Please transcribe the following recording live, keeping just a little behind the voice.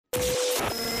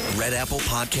Red Apple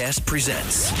Podcast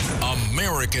presents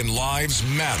American Lives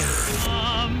Matter.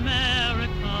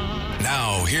 America.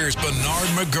 Now, here's Bernard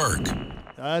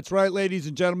McGuirk. That's right, ladies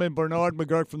and gentlemen. Bernard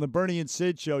McGuirk from the Bernie and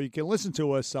Sid Show. You can listen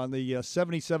to us on the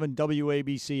 77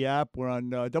 WABC app. We're on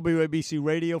WABC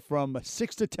Radio from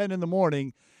 6 to 10 in the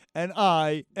morning, and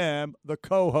I am the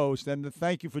co-host. And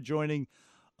thank you for joining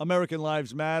American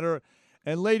Lives Matter.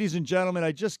 And ladies and gentlemen,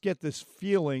 I just get this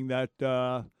feeling that,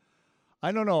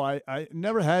 I don't know, I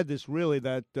never had this really,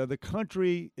 that the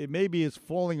country, it maybe is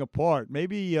falling apart.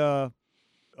 Maybe a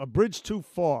bridge too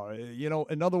far. You know,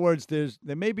 in other words, there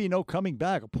may be no coming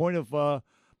back, a point of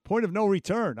no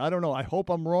return. I don't know. I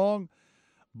hope I'm wrong,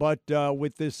 but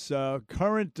with this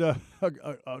current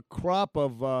crop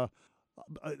of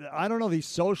I don't know, these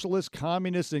socialist,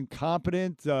 communist,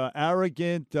 incompetent,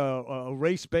 arrogant,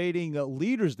 race-baiting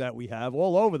leaders that we have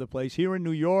all over the place here in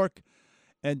New York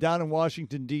and down in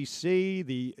Washington, D.C.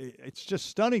 It's just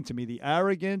stunning to me, the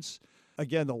arrogance.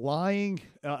 Again, the lying,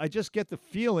 I just get the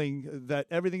feeling that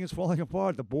everything is falling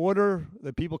apart. The border,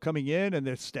 the people coming in and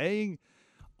they're staying.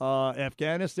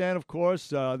 Afghanistan, of course,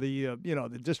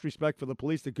 the disrespect for the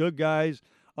police. The good guys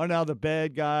are now the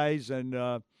bad guys. And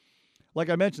like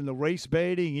I mentioned, the race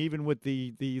baiting, even with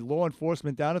the law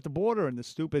enforcement down at the border and the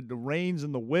stupid reins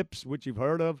and the whips, which you've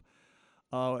heard of.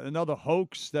 Another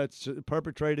hoax that's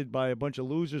perpetrated by a bunch of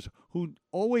losers who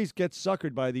always get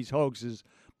suckered by these hoaxes,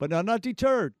 but are not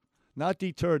deterred. Not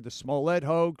deterred. The Smollett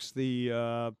hoax,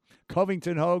 the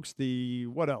Covington hoax,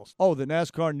 what else? Oh, the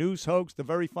NASCAR news hoax, the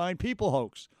Very Fine People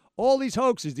hoax. All these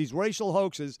hoaxes, these racial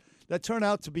hoaxes that turn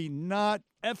out to be not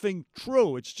effing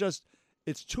true.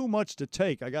 It's too much to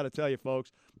take, I got to tell you,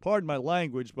 folks. Pardon my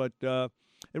language, but it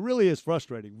really is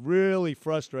frustrating, really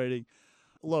frustrating.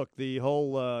 Look, the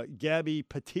whole Gabby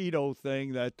Petito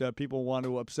thing that people want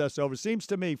to obsess over seems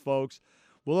to me, folks,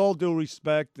 with all due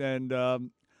respect, and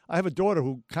I have a daughter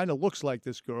who kind of looks like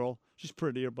this girl. She's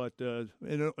prettier, but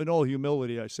in all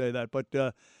humility, I say that. But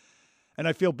and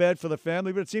I feel bad for the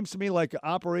family, but it seems to me like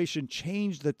Operation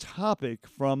Change the Topic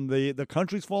from the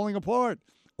country's falling apart,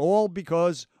 all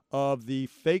because of the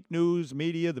fake news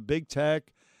media, the big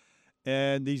tech,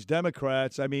 and these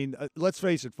Democrats. I mean, let's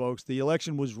face it, folks, the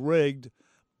election was rigged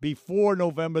before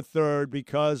November 3rd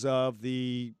because of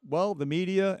the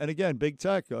media, and again, big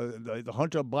tech. The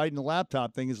Hunter Biden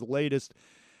laptop thing is the latest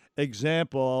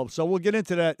example. So we'll get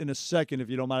into that in a second, if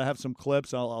you don't mind. I have some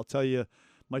clips. I'll tell you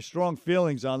my strong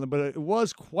feelings on them. But it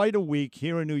was quite a week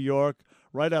here in New York,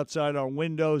 right outside our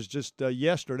windows just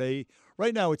yesterday.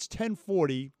 Right now it's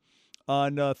 10:40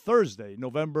 on Thursday,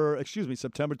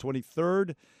 September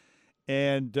 23rd.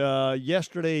 And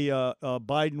yesterday,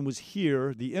 Biden was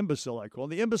here, the imbecile, I call him,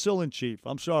 the imbecile in chief.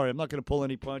 I'm sorry, I'm not going to pull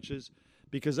any punches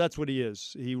because that's what he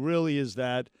is. He really is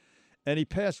that. And he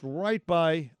passed right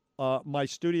by my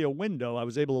studio window. I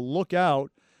was able to look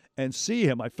out and see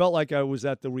him. I felt like I was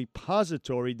at the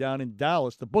repository down in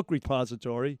Dallas, the book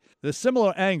repository. The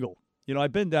similar angle. You know,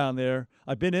 I've been down there.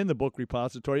 I've been in the book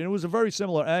repository, and it was a very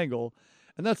similar angle.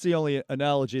 And that's the only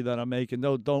analogy that I'm making.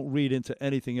 No, don't read into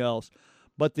anything else.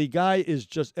 But the guy is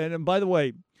just, and by the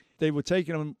way, they were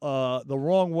taking him the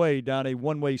wrong way down a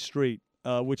one-way street,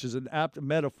 which is an apt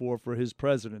metaphor for his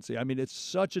presidency. I mean, it's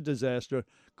such a disaster.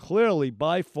 Clearly,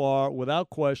 by far, without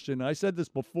question, I said this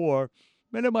before,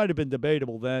 and it might have been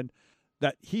debatable then,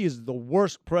 that he is the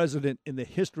worst president in the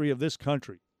history of this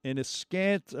country. In a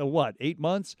scant, 8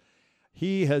 months?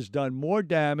 He has done more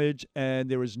damage, and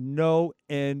there is no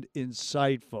end in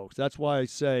sight, folks. That's why I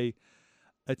say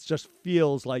it just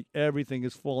feels like everything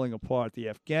is falling apart. The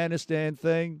Afghanistan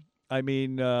thing, I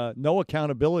mean, no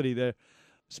accountability there.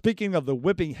 Speaking of the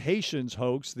whipping Haitians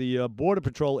hoax, the Border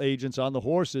Patrol agents on the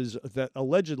horses that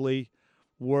allegedly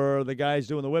were the guys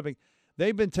doing the whipping,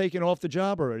 they've been taken off the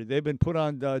job already. They've been put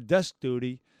on desk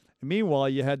duty. And meanwhile,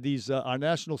 you had our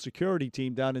national security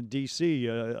team down in D.C.,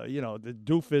 the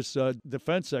doofus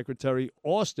Defense Secretary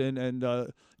Austin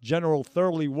and General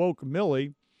Thoroughly Woke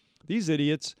Milley. These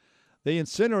idiots, they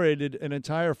incinerated an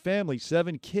entire family,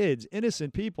 7 kids,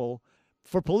 innocent people,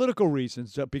 for political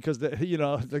reasons, because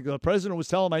the president was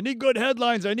telling them, I need good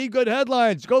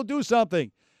headlines, go do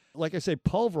something. Like I say,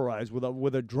 pulverized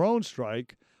with a drone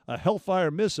strike, a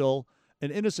Hellfire missile, an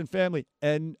innocent family,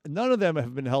 and none of them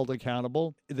have been held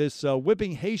accountable. This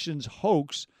whipping Haitians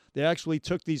hoax, they actually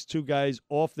took these 2 guys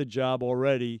off the job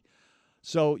already.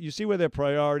 So you see where their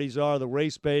priorities are, the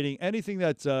race baiting, anything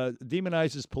that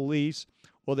demonizes police,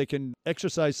 or they can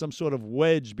exercise some sort of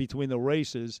wedge between the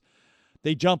races,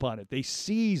 they jump on it. They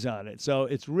seize on it. So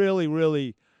it's really,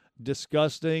 really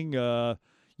disgusting.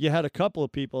 You had a couple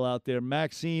of people out there.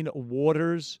 Maxine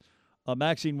Waters,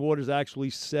 Maxine Waters actually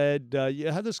said,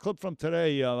 you had this clip from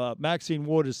today. Maxine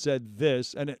Waters said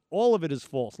this, and all of it is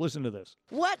false. Listen to this.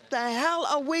 What the hell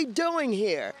are we doing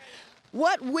here?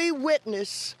 What we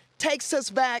witnessed takes us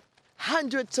back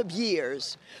hundreds of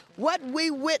years. What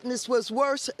we witnessed was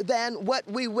worse than what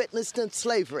we witnessed in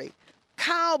slavery.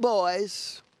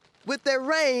 Cowboys with their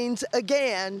reins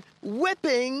again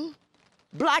whipping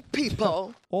black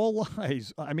people. All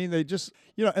lies. I mean, they just,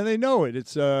 and they know it.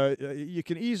 It's you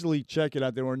can easily check it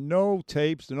out. There were no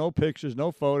tapes, no pictures,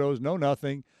 no photos, no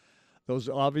nothing. Those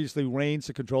obviously reins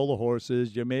to control the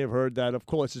horses. You may have heard that. Of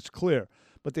course, it's clear.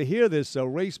 But to hear this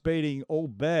race-baiting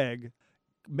old bag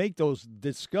make those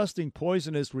disgusting,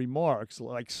 poisonous remarks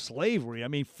like slavery. I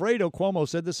mean, Fredo Cuomo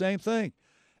said the same thing.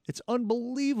 It's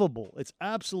unbelievable. It's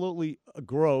absolutely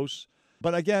gross.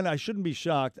 But again, I shouldn't be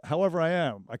shocked. However, I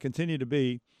am. I continue to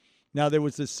be. Now, there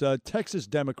was this Texas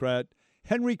Democrat,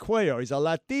 Henry Cuellar. He's a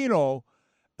Latino,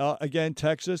 again,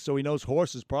 Texas, so he knows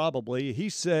horses probably. He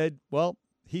said, well,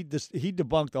 he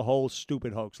debunked the whole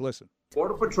stupid hoax. Listen.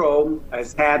 Border Patrol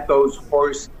has had those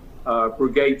horse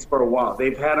brigades for a while.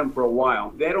 They've had them for a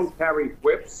while. They don't carry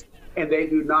whips, and they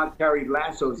do not carry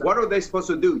lassos. What are they supposed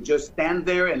to do? Just stand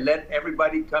there and let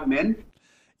everybody come in?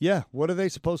 Yeah, what are they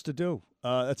supposed to do?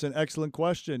 That's an excellent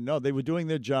question. No, they were doing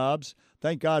their jobs.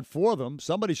 Thank God for them.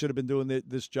 Somebody should have been doing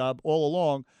this job all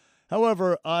along.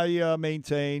 However, I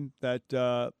maintain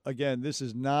that, again, this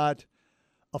is not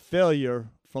a failure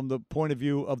from the point of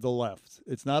view of the left.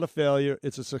 It's not a failure.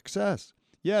 It's a success.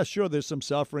 Yeah, sure, there's some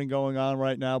suffering going on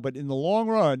right now, but in the long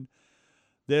run,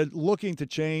 they're looking to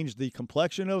change the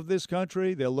complexion of this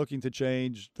country. They're looking to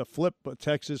change the flip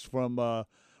Texas from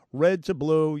red to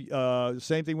blue.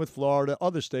 Same thing with Florida,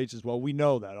 other states as well. We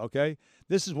know that, okay?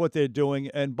 This is what they're doing.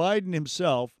 And Biden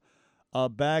himself,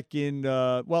 back in,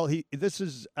 this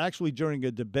is actually during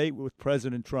a debate with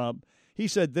President Trump. He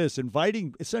said this,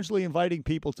 essentially inviting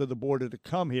people to the border to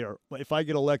come here. If I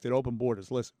get elected, open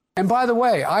borders. Listen. And by the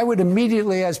way, I would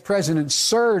immediately, as president,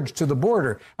 surge to the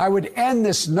border. I would end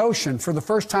this notion for the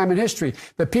first time in history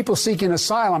that people seeking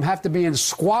asylum have to be in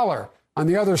squalor on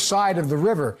the other side of the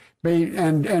river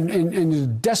and in a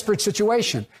desperate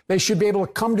situation. They should be able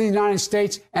to come to the United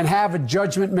States and have a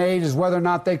judgment made as whether or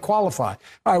not they qualify.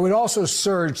 I would also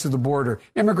surge to the border.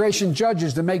 Immigration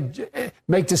judges to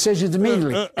make decisions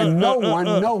immediately. And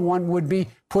no one would be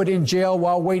put in jail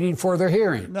while waiting for their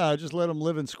hearing. No, just let them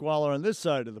live in squalor on this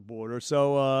side of the border.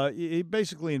 So he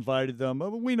basically invited them.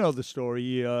 We know the story.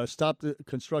 He stopped the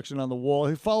construction on the wall.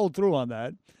 He followed through on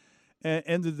that. And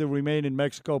ended the Remain in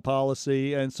Mexico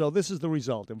policy. And so this is the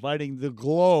result, inviting the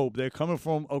globe. They're coming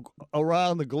from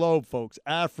around the globe, folks,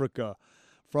 Africa,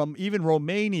 from even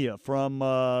Romania, from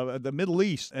the Middle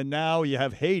East. And now you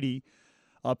have Haiti,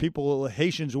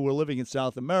 Haitians who were living in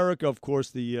South America, of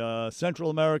course, the Central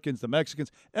Americans, the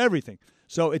Mexicans, everything.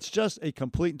 So it's just a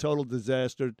complete and total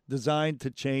disaster designed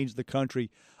to change the country,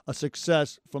 a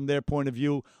success from their point of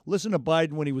view. Listen to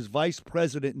Biden when he was vice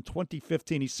president in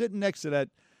 2015. He's sitting next to that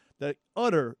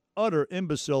utter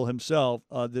imbecile himself,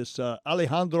 this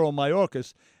Alejandro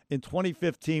Mayorkas, in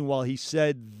 2015 while he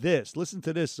said this. Listen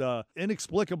to this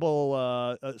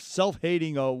inexplicable,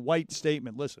 self-hating white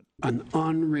statement. Listen. An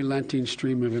unrelenting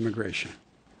stream of immigration.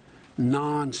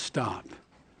 Non-stop.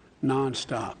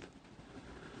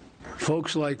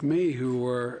 Folks like me who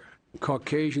were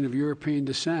Caucasian of European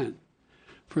descent,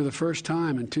 for the first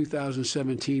time in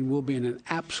 2017, will be in an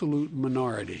absolute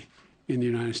minority in the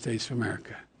United States of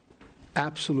America.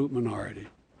 Absolute minority.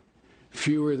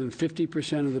 Fewer than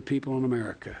 50% of the people in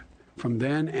America from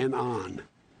then and on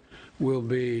will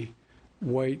be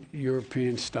white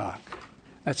European stock.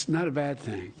 That's not a bad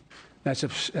thing. That's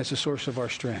a source of our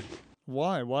strength.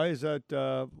 Why? Why is that?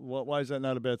 Why is that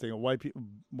not a bad thing? Are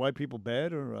white people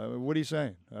bad, or what are you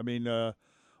saying? I mean,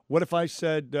 what if I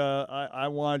said I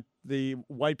want the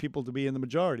white people to be in the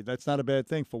majority? That's not a bad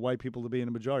thing for white people to be in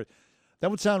the majority. That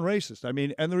would sound racist. I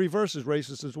mean, and the reverse is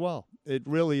racist as well. It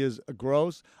really is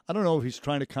gross. I don't know if he's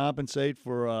trying to compensate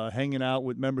for hanging out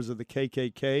with members of the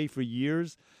KKK for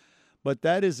years, but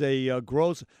that is a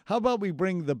gross. How about we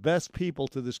bring the best people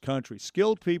to this country,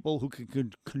 skilled people who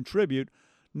can contribute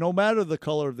no matter the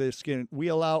color of their skin. We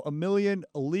allow 1 million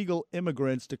illegal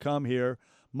immigrants to come here,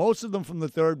 most of them from the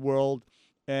third world,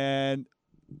 and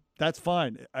that's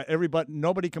fine.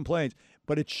 Nobody complains.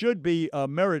 But it should be a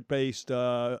merit-based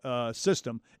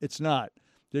system. It's not.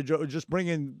 They're just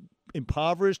bringing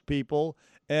impoverished people,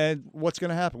 and what's going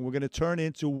to happen? We're going to turn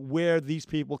into where these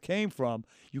people came from.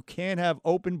 You can't have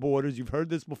open borders. You've heard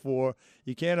this before.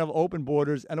 You can't have open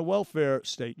borders and a welfare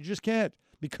state. You just can't,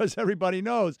 because everybody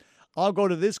knows I'll go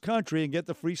to this country and get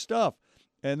the free stuff.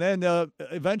 And then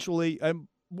eventually,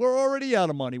 we're already out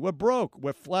of money. We're broke.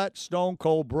 We're flat, stone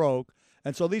cold broke.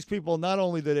 And so these people, not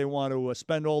only do they want to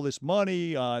spend all this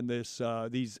money on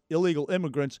these illegal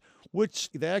immigrants, which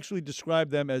they actually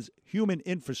describe them as human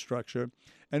infrastructure,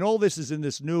 and all this is in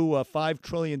this new $5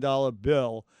 trillion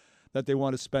bill that they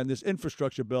want to spend, this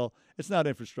infrastructure bill. It's not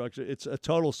infrastructure. It's a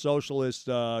total socialist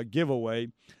giveaway.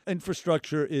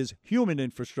 Infrastructure is human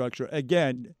infrastructure,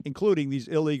 again, including these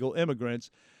illegal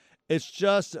immigrants. It's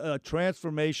just a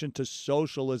transformation to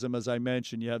socialism, as I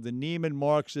mentioned. You have the Neiman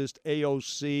Marxist,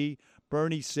 AOC,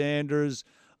 Bernie Sanders,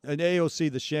 and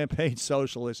AOC, the champagne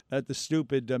socialist, at the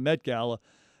stupid Met Gala.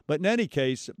 But in any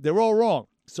case, they're all wrong.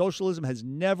 Socialism has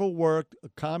never worked.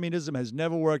 Communism has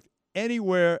never worked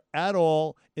anywhere at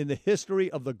all in the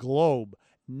history of the globe.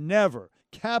 Never.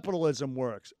 Capitalism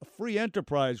works. Free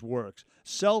enterprise works.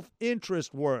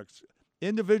 Self-interest works.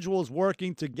 Individuals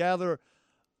working to gather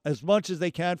as much as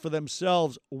they can for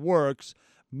themselves works.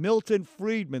 Milton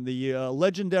Friedman, the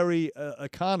legendary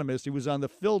economist, he was on the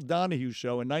Phil Donahue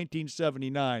show in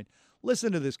 1979.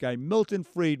 Listen to this guy, Milton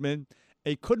Friedman.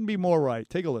 He couldn't be more right.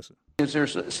 Take a listen. Is there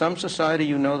some society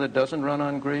you know that doesn't run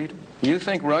on greed? You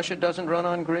think Russia doesn't run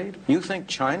on greed? You think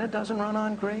China doesn't run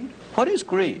on greed? What is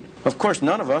greed? Of course,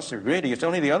 none of us are greedy. It's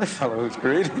only the other fellow who's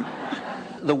greedy.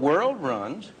 The world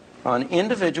runs on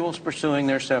individuals pursuing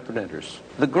their separate interests.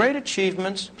 The great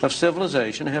achievements of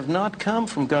civilization have not come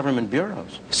from government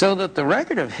bureaus. So that the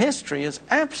record of history is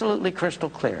absolutely crystal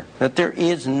clear, that there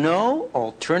is no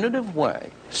alternative way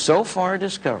so far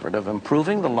discovered of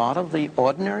improving the lot of the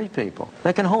ordinary people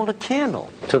that can hold a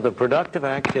candle to the productive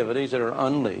activities that are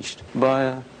unleashed by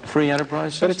a free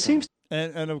enterprise system. But it seems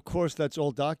and of course, that's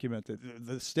all documented.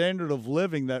 The standard of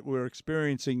living that we're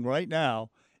experiencing right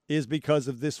now is because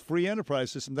of this free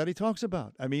enterprise system that he talks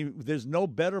about. I mean, there's no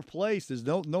better place, there's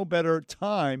no better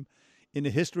time in the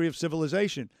history of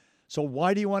civilization. So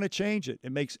why do you want to change it?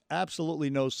 It makes absolutely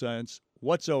no sense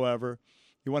whatsoever.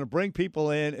 You want to bring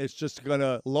people in, it's just going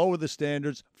to lower the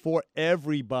standards for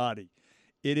everybody.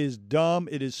 It is dumb,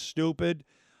 it is stupid.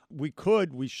 We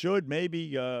should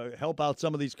maybe help out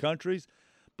some of these countries,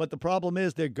 but the problem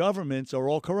is their governments are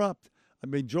all corrupt. I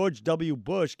mean, George W.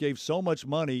 Bush gave so much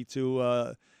money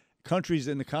to countries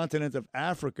in the continent of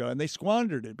Africa, and they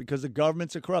squandered it because the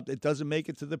governments are corrupt. It doesn't make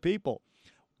it to the people.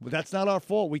 But that's not our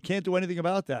fault. We can't do anything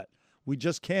about that. We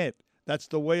just can't. That's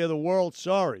the way of the world.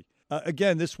 Sorry.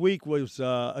 Again, this week was,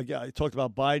 I talked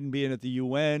about Biden being at the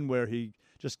UN, where he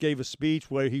just gave a speech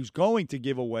where he was going to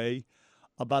give away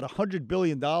about $100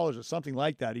 billion or something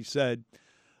like that, he said,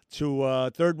 to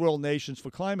third world nations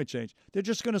for climate change. They're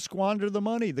just going to squander the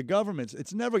money, the governments.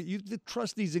 It's never, you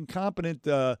trust these incompetent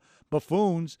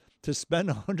buffoons to spend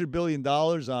 $100 billion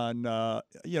on,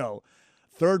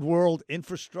 third world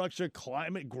infrastructure,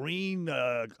 climate, green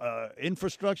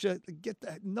infrastructure. Get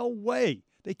that? No way.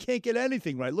 They can't get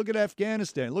anything right. Look at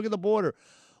Afghanistan. Look at the border.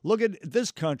 Look at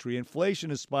this country. Inflation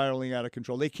is spiraling out of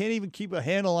control. They can't even keep a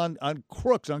handle on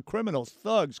crooks, on criminals,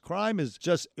 thugs. Crime is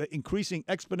just increasing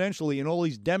exponentially in all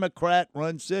these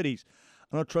Democrat-run cities.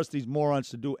 I don't trust these morons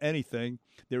to do anything.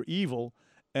 They're evil,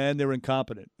 and they're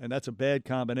incompetent, and that's a bad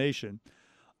combination.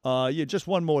 Just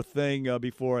one more thing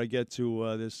before I get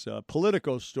to this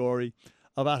Politico story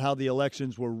about how the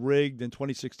elections were rigged in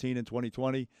 2016 and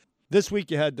 2020. This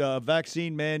week you had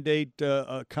vaccine mandate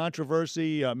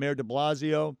controversy. Mayor de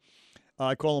Blasio,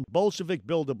 I call him Bolshevik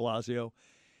Bill de Blasio.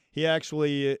 He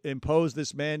actually imposed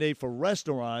this mandate for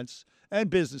restaurants and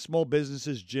small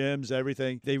businesses, gyms,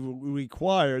 everything. They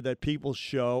require that people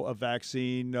show a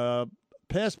vaccine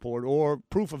passport or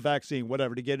proof of vaccine,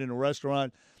 whatever, to get in a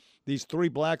restaurant. These three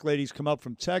black ladies come up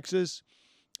from Texas,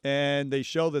 and they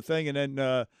show the thing, and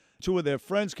then two of their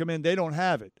friends come in. They don't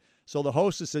have it. So the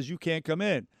hostess says, you can't come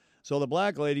in. So the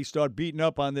black ladies start beating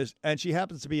up on this, and she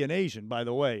happens to be an Asian, by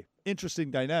the way. Interesting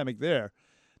dynamic there.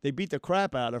 They beat the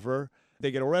crap out of her.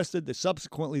 They get arrested.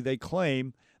 Subsequently, they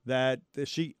claim that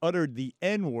she uttered the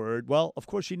N-word. Well, of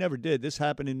course, she never did. This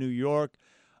happened in New York.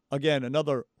 Again,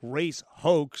 another race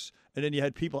hoax. And then you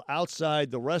had people outside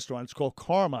the restaurant. It's called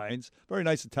Carmine's, very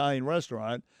nice Italian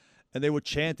restaurant, and they were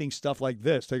chanting stuff like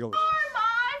this. Take a look.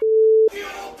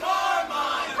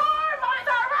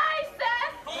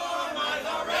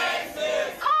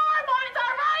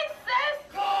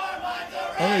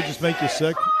 Oh, they just make you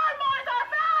sick.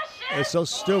 They're so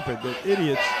stupid. They're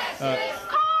idiots.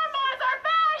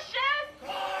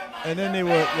 And then they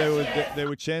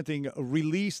were chanting,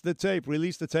 "Release the tape,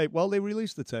 release the tape." Well, they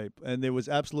released the tape, and there was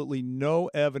absolutely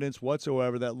no evidence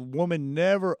whatsoever. That woman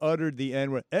never uttered the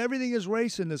N-word. Everything is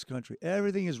race in this country.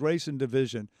 Everything is race and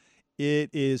division. It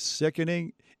is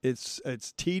sickening. It's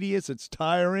tedious. It's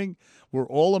tiring. We're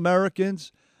all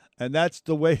Americans. And that's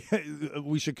the way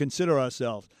we should consider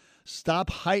ourselves.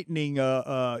 Stop heightening,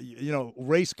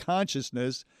 race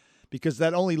consciousness, because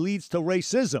that only leads to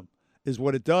racism, is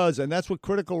what it does. And that's what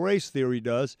critical race theory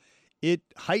does. It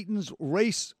heightens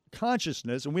race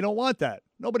consciousness, and we don't want that.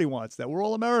 Nobody wants that. We're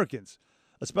all Americans.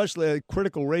 Especially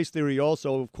critical race theory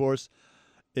also, of course,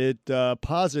 it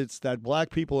posits that black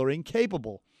people are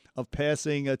incapable of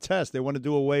passing a test. They want to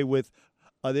do away with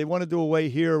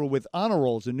here with honor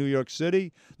rolls in New York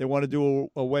City. They want to do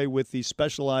away with the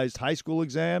specialized high school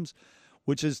exams,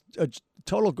 which is a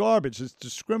total garbage. It's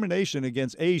discrimination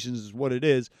against Asians is what it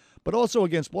is, but also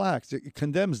against blacks. It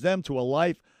condemns them to a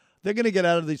life. They're going to get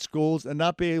out of these schools and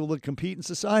not be able to compete in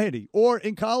society or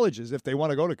in colleges if they want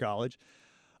to go to college.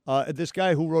 This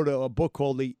guy who wrote a book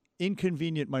called The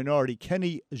Inconvenient Minority,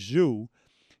 Kenny Zhu,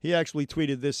 he actually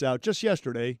tweeted this out just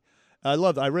yesterday. I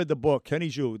read the book, Kenny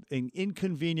Zhu, An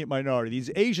Inconvenient Minority. These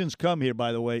Asians come here,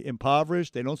 by the way,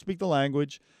 impoverished. They don't speak the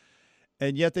language,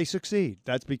 and yet they succeed.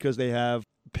 That's because they have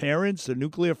parents, a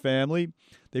nuclear family.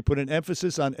 They put an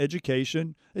emphasis on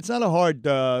education. It's not a hard,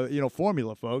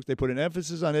 formula, folks. They put an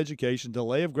emphasis on education,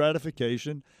 delay of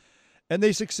gratification, and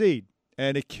they succeed.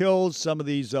 And it kills some of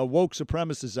these woke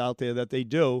supremacists out there that they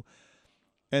do.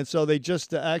 And so they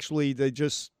just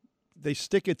they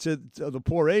stick it to the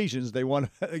poor Asians. They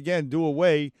want to, again, do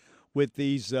away with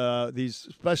these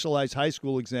specialized high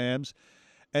school exams.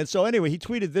 And so anyway, he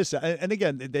tweeted this. And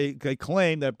again, they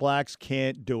claim that blacks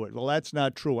can't do it. Well, that's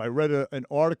not true. I read an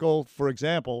article, for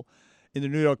example, in the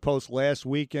New York Post last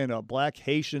weekend, a black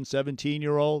Haitian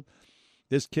 17-year-old.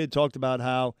 This kid talked about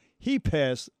how he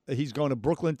passed. He's going to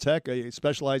Brooklyn Tech, a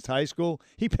specialized high school.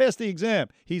 He passed the exam.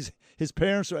 His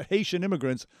parents are Haitian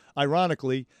immigrants,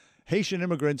 ironically, Haitian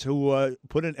immigrants who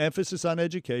put an emphasis on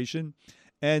education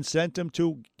and sent him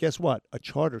to, guess what, a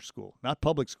charter school, not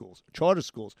public schools, charter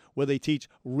schools, where they teach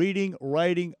reading,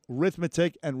 writing,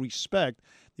 arithmetic, and respect.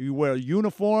 You wear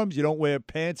uniforms. You don't wear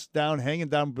pants hanging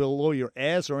down below your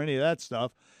ass or any of that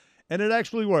stuff. And it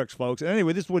actually works, folks. And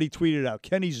anyway, this is what he tweeted out.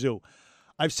 Kenny Zhu.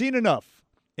 I've seen enough.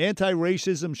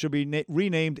 Anti-racism should be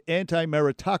renamed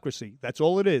anti-meritocracy. That's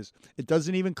all it is. It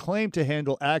doesn't even claim to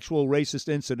handle actual racist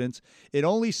incidents. It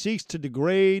only seeks to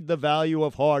degrade the value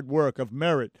of hard work, of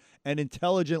merit, and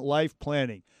intelligent life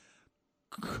planning.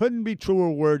 Couldn't be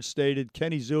truer words stated.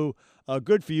 Kenny Zhu,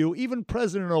 good for you. Even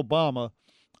President Obama,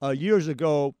 years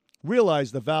ago,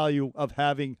 realized the value of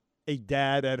having a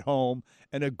dad at home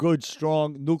and a good,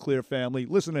 strong nuclear family.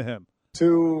 Listen to him.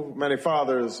 Too many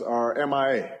fathers are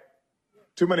MIA.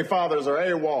 Too many fathers are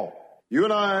AWOL. You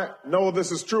and I know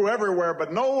this is true everywhere,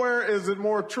 but nowhere is it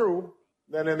more true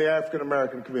than in the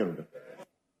African-American community.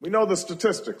 We know the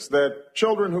statistics that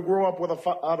children who grow up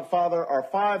without a father are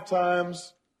 5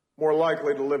 times more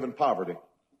likely to live in poverty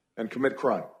and commit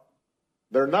crime.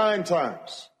 They're 9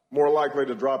 times more likely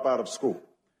to drop out of school,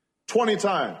 20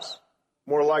 times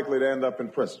more likely to end up in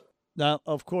prison. Now,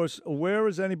 of course, where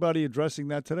is anybody addressing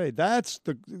that today? That's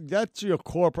your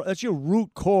core. That's your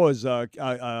root cause,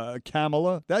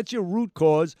 Kamala. That's your root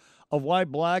cause of why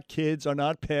black kids are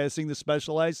not passing the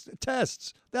specialized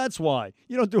tests. That's why.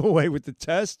 You don't do away with the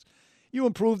tests. You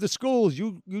improve the schools.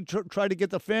 You try to get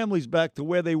the families back to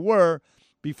where they were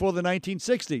before the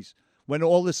 1960s, when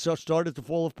all this stuff started to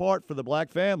fall apart for the black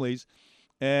families,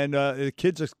 and the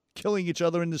kids are killing each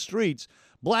other in the streets.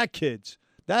 Black kids.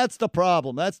 That's the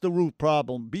problem. That's the root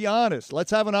problem. Be honest.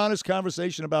 Let's have an honest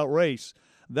conversation about race.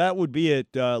 That would be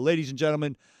it, ladies and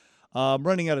gentlemen. I'm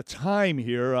running out of time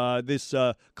here. This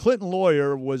Clinton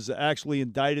lawyer was actually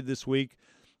indicted this week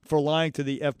for lying to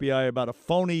the FBI about a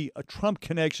phony Trump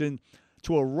connection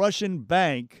to a Russian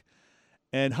bank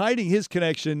and hiding his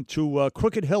connection to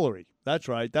Crooked Hillary. That's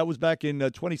right. That was back in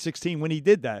 2016 when he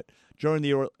did that during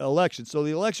the election. So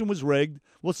the election was rigged.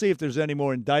 We'll see if there's any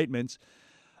more indictments.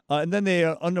 And then they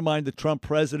undermined the Trump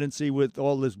presidency with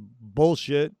all this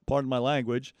bullshit, pardon my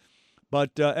language.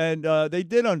 But they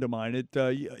did undermine it,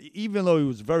 even though he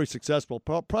was very successful,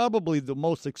 probably the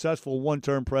most successful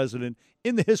one-term president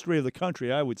in the history of the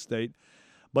country, I would state.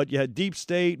 But you had deep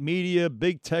state, media,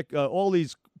 big tech, all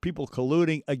these people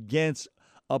colluding against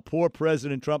a poor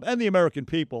President Trump and the American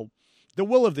people, the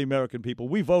will of the American people.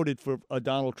 We voted for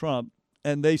Donald Trump,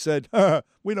 and they said,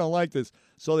 we don't like this.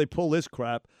 So they pull this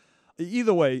crap.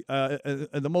 Either way,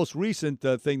 the most recent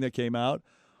thing that came out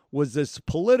was this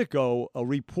Politico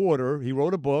reporter. He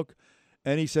wrote a book,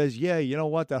 and he says, yeah, you know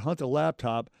what, that Hunter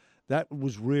laptop, that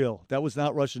was real. That was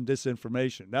not Russian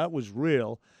disinformation. That was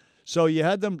real. So you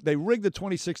had them, they rigged the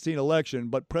 2016 election,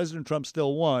 but President Trump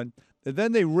still won. And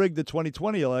then they rigged the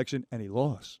 2020 election, and he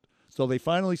lost. So they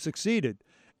finally succeeded.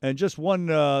 And just one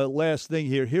last thing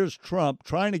here. Here's Trump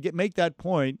trying to make that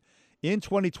point in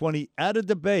 2020 at a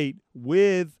debate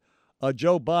with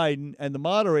Joe Biden, and the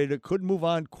moderator couldn't move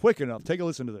on quick enough. Take a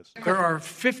listen to this. There are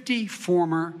 50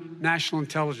 former national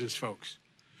intelligence folks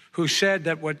who said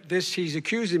that what he's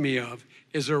accusing me of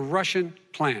is a Russian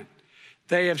plan.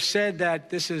 They have said that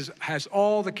this has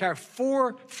all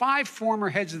the five former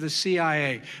heads of the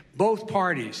CIA, both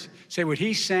parties, say what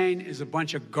he's saying is a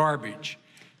bunch of garbage.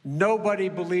 Nobody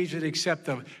believes it except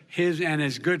his and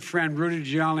his good friend Rudy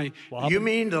Giuliani. You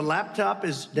mean the laptop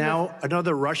is now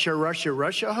another Russia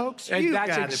hoax? And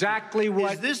that's exactly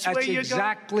what. Is this that's where you're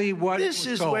exactly going? what. This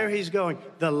is told. where he's going.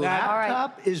 The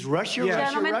laptop is Russia,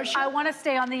 Gentlemen, Russia. I want to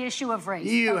stay on the issue of race.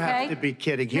 You okay? have to be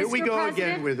kidding. Here we Mr. go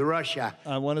President? again with Russia.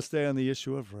 I want to stay on the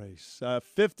issue of race.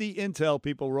 50 Intel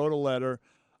people wrote a letter.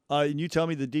 And you tell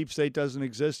me the deep state doesn't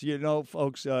exist? You know,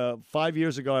 folks, 5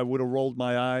 years ago I would have rolled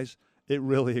my eyes. It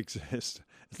really exists.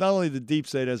 It's not only the deep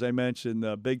state, as I mentioned,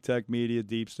 big tech media,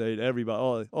 deep state,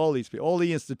 everybody, all these people, all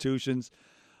the institutions,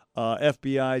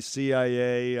 FBI,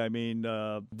 CIA,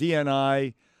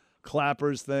 DNI,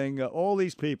 Clapper's thing, all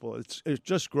these people. It's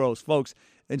just gross. Folks,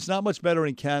 it's not much better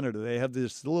in Canada. They have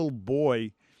this little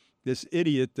boy, this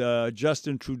idiot,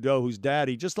 Justin Trudeau, whose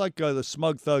daddy, just like the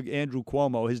smug thug Andrew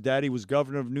Cuomo, his daddy was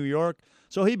governor of New York,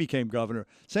 so he became governor.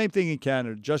 Same thing in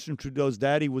Canada. Justin Trudeau's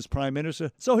daddy was prime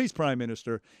minister, so he's prime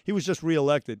minister. He was just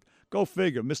reelected. Go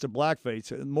figure. Mr.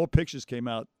 Blackface. More pictures came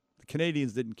out. The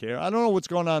Canadians didn't care. I don't know what's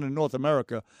going on in North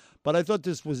America, but I thought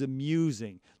this was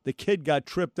amusing. The kid got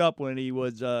tripped up when he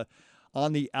was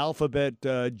on the alphabet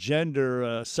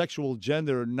sexual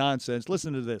gender nonsense.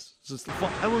 Listen to this. This is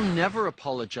fun. I will never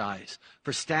apologize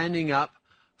for standing up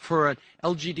for an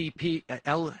LGBTQ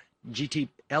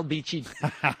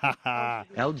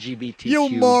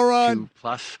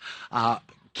plus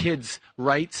kids'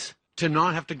 rights to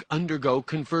not have to undergo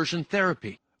conversion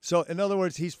therapy. So, in other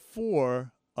words, he's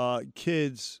for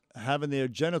kids having their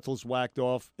genitals whacked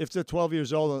off if they're 12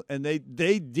 years old, and they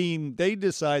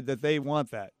decide that they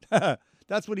want that.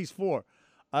 That's what he's for.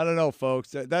 I don't know, folks.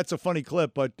 That's a funny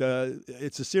clip, but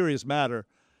it's a serious matter.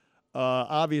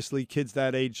 Obviously, kids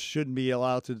that age shouldn't be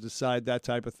allowed to decide that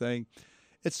type of thing.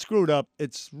 It's screwed up.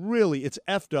 It's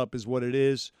effed up is what it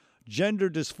is. Gender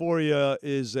dysphoria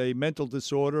is a mental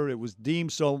disorder. It was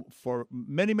deemed so for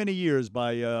many, many years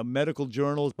by medical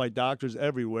journals, by doctors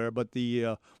everywhere. But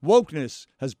the wokeness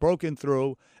has broken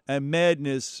through, and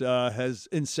madness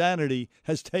insanity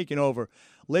has taken over.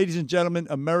 Ladies and gentlemen,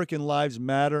 American lives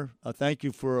matter. Thank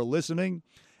you for listening.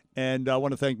 And I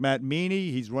want to thank Matt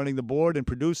Meany. He's running the board and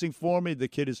producing for me. The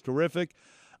kid is terrific.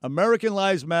 American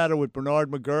Lives Matter with Bernard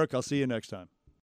McGuirk. I'll see you next time.